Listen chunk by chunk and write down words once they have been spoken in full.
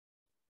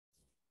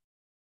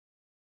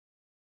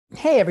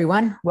Hey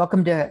everyone,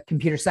 welcome to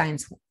Computer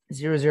Science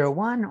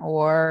 001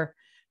 or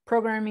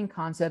Programming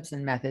Concepts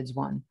and Methods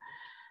 1.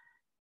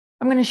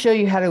 I'm going to show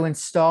you how to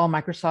install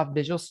Microsoft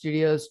Visual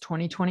Studios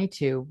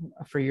 2022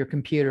 for your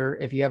computer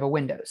if you have a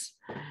Windows.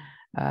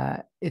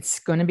 It's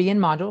going to be in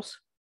modules.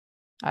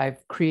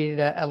 I've created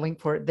a link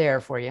for it there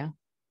for you.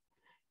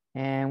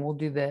 And we'll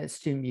do the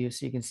student view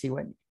so you can see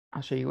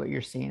I'll show you what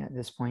you're seeing at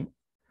this point.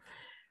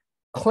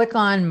 Click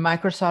on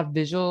Microsoft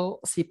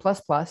Visual C++.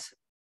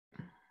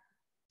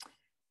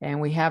 And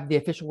we have the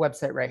official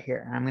website right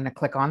here. I'm going to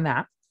click on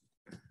that.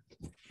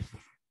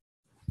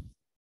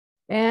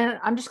 And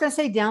I'm just going to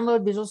say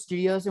download Visual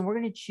Studios, and we're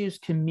going to choose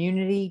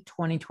Community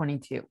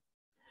 2022.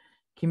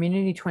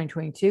 Community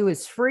 2022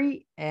 is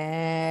free,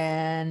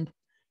 and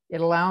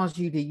it allows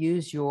you to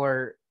use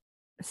your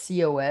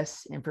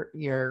COS,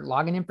 your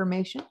login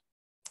information.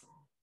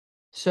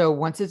 So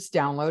once it's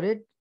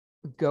downloaded,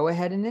 go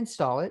ahead and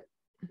install it.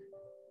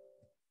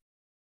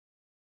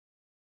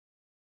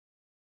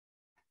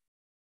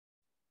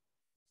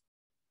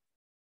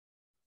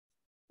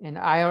 And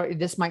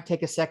this might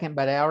take a second,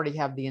 but I already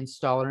have the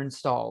installer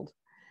installed.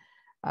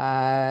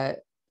 The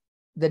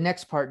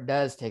next part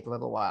does take a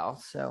little while.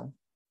 So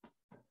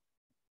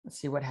let's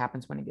see what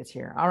happens when it gets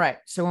here. All right.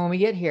 So when we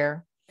get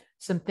here,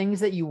 some things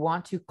that you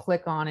want to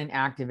click on and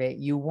activate.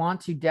 You want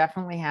to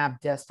definitely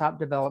have desktop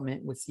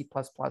development with C++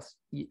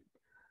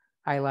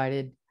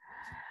 highlighted.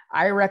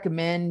 I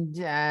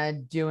recommend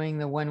doing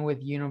the one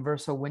with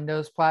Universal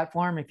Windows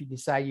Platform. If you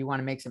decide you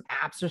want to make some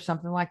apps or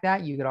something like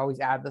that, you could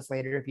always add this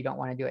later if you don't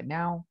want to do it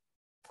now.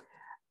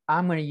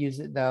 I'm going to use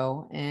it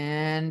though,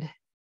 and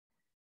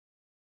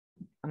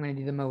I'm going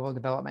to do the mobile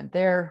development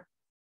there.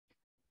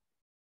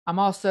 I'm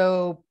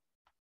also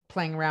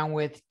playing around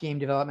with game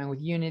development with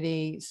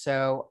Unity,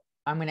 so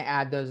I'm going to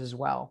add those as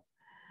well.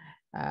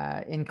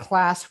 In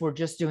class, we're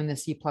just doing the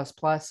C++,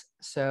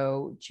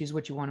 so choose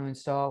what you want to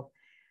install.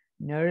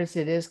 Notice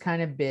it is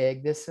kind of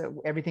big.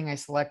 Everything I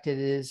selected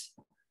is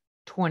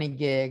 20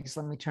 gigs.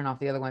 Let me turn off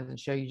the other ones and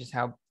show you just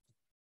how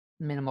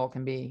minimal it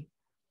can be.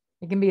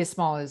 It can be as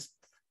small as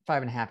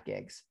 5.5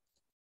 gigs.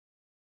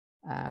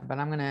 But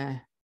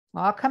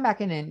I'll come back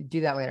in and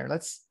do that later.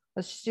 Let's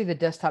just do the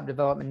desktop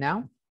development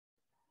now.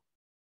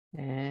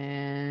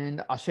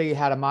 And I'll show you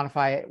how to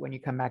modify it when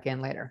you come back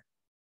in later.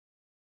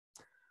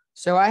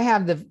 So I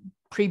have the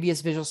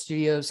previous Visual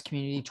Studios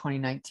Community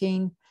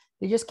 2019.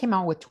 They just came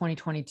out with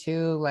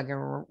 2022, like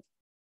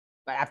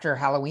after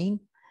Halloween,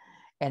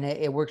 and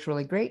it works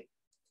really great.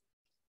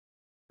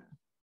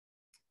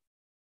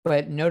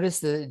 But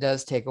notice that it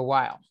does take a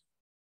while.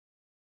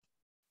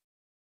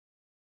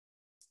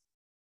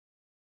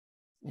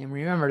 And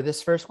remember,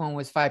 this first one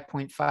was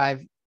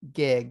 5.5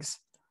 gigs.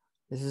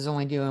 This is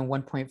only doing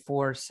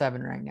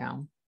 1.47 right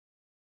now.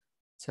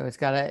 So it's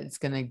going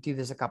to do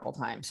this a couple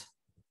times.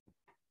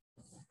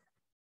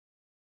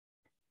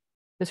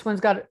 This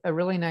one's got a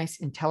really nice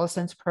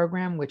IntelliSense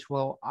program, which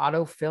will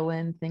auto fill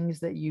in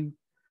things that you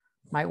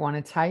might want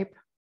to type.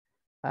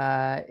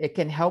 It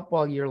can help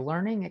while you're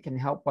learning. It can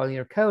help while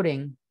you're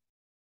coding.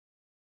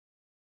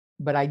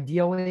 But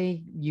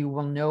ideally, you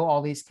will know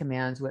all these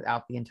commands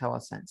without the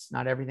IntelliSense.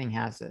 Not everything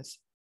has this.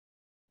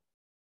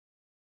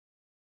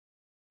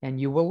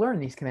 And you will learn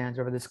these commands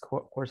over this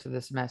course of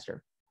the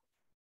semester.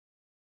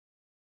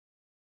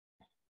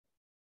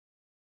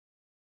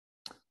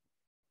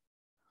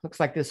 Looks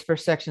like this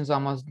first section is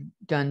almost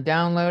done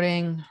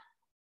downloading.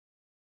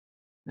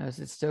 Notice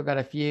it's still got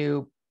a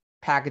few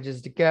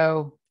packages to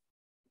go.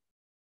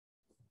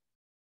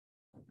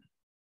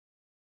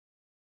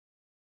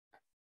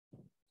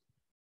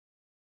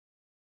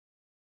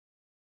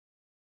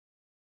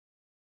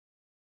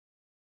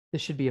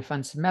 This should be a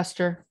fun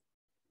semester.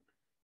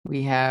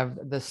 We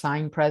have the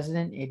signed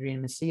president,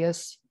 Adrian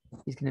Macias.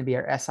 He's going to be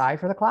our SI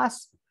for the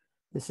class.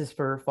 This is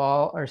for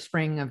fall or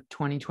spring of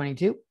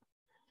 2022.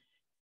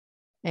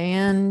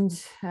 And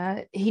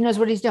he knows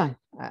what he's doing.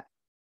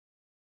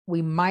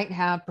 We might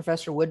have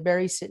Professor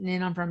Woodbury sitting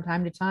in on from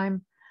time to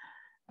time.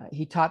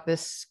 He taught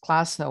this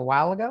class a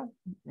while ago,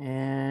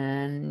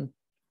 and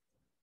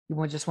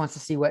he just wants to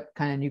see what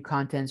kind of new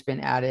content's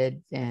been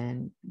added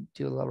and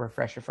do a little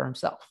refresher for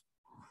himself.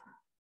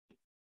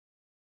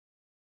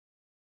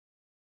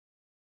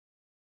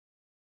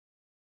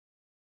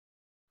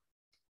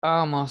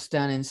 Almost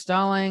done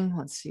installing.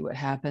 Let's see what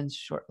happens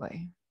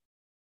shortly.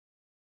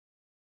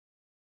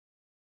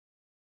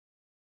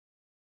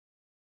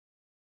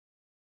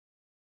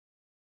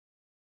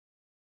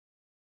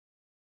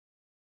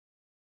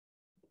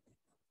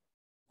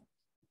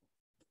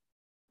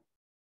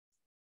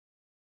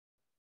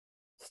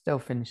 Still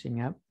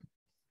finishing up.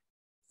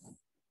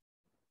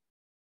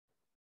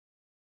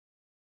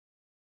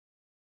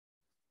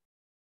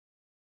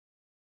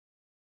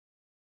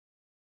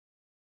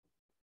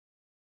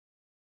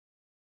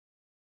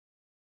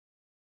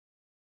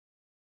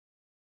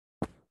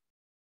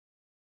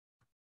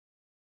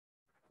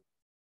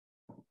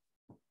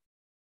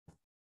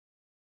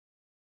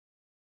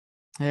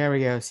 There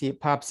we go. See, it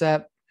pops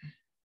up.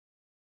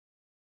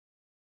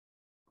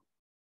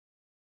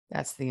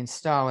 That's the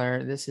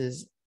installer. This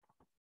is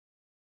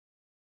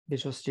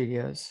Visual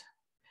Studios.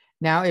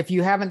 Now, if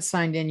you haven't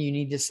signed in, you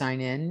need to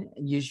sign in.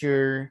 Use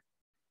your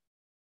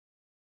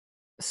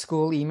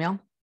school email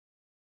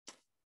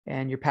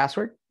and your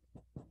password.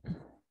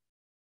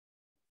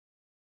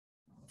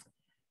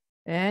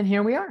 And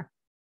here we are.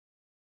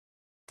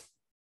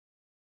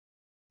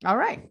 All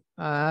right.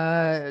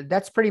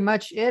 That's pretty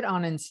much it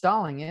on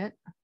installing it.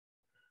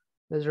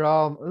 Those are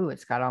all, ooh,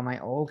 it's got all my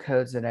old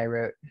codes that I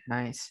wrote.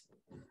 Nice.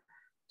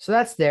 So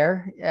that's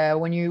there.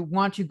 When you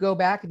want to go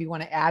back, if you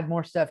want to add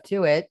more stuff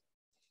to it,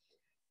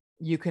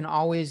 you can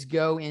always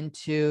go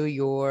into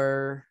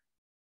your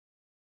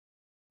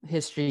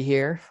history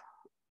here,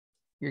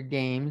 your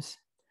games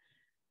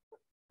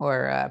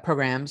or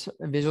programs,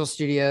 Visual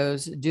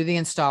Studios, do the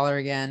installer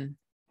again.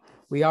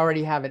 We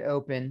already have it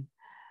open.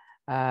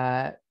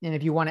 And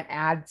if you want to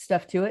add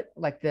stuff to it,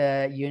 like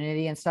the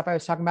Unity and stuff I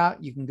was talking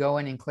about, you can go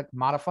in and click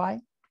modify.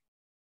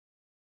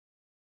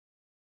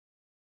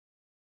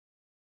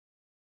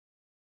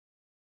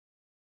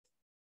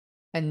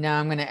 And now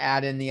I'm going to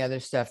add in the other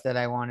stuff that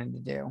I wanted to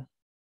do.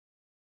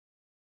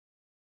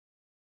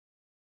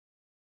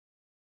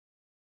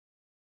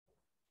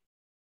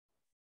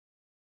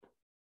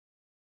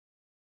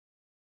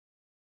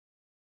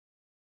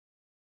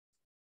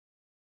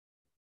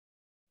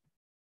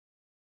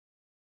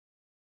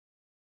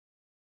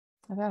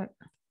 I thought,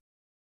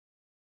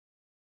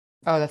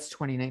 oh, that's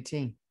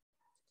 2019.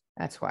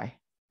 That's why.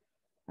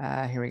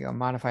 Here we go.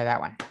 Modify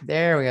that one.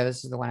 There we go.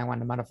 This is the one I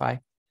wanted to modify.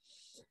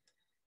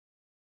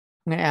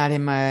 I'm going to add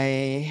in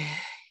my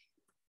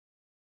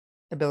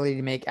ability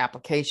to make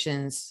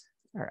applications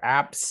or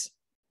apps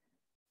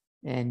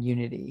and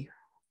Unity.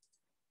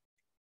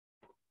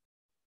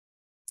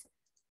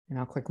 And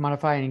I'll click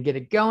modify and get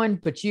it going,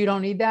 but you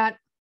don't need that.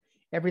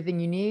 Everything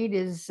you need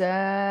is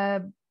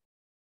right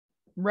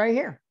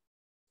here.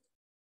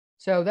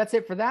 So that's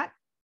it for that.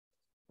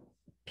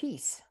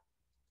 Peace.